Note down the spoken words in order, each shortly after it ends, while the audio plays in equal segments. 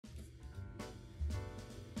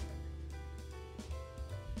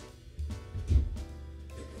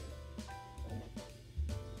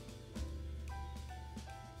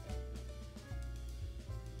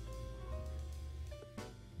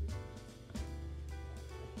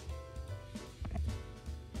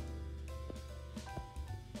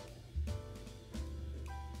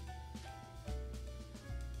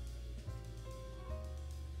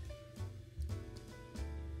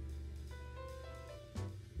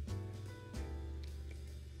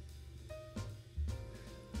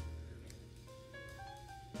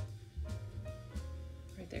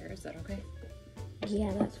Is that okay?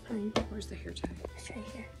 Yeah, that's fine. Where's the hair tie? It's right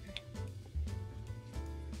here.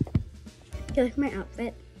 You like my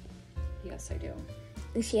outfit? Yes, I do.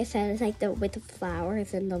 Lucia said it's like with the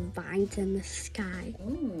flowers and the vines in the sky.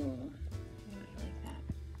 Ooh. Yeah, I like that.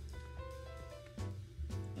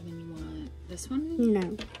 And then you want this one?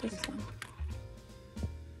 No, this one.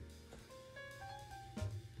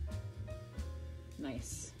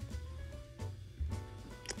 Nice.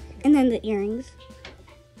 And then the earrings.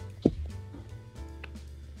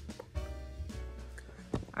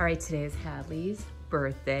 All right, today is Hadley's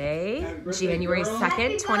birthday. Happy birthday, January girl.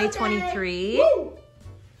 2nd, 2023. Woo!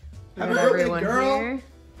 Got Happy birthday, everyone girl. here.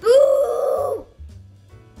 Boo!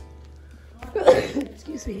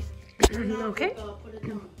 Excuse me. Okay.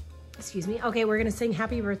 Excuse me. Okay, we're gonna sing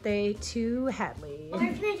happy birthday to Hadley. Or can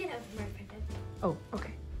I do that for my birthday? Oh,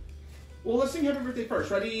 okay. Well, let's sing happy birthday first.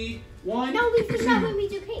 Ready? One. No, we do that when we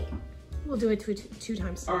do cake. We'll do it two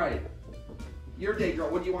times. All right. Your day, girl.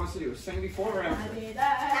 What do you want us to do? Sing before or after?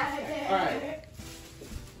 All right.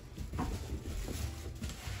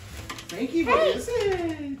 Thank you. What is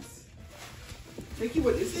it? Thank you.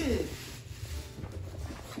 What is it?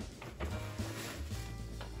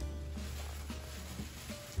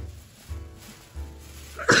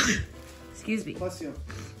 Excuse me. Bless you.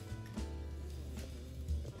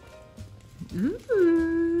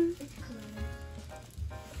 Ooh.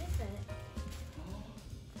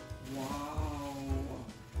 Wow.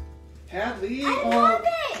 Hadley. I love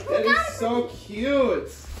it. That is so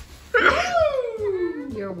cute.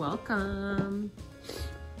 You're welcome.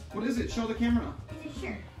 What is it? Show the camera. It's a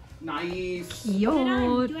shirt. Nice. Cute. Do you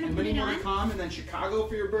want to put Anybody it want on? to come and then Chicago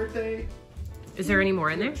for your birthday? Is there any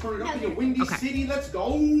more in there? Turn it up No, in a windy Okay. city. Let's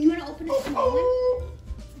go. Do you want to open it?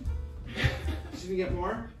 She's gonna get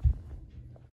more.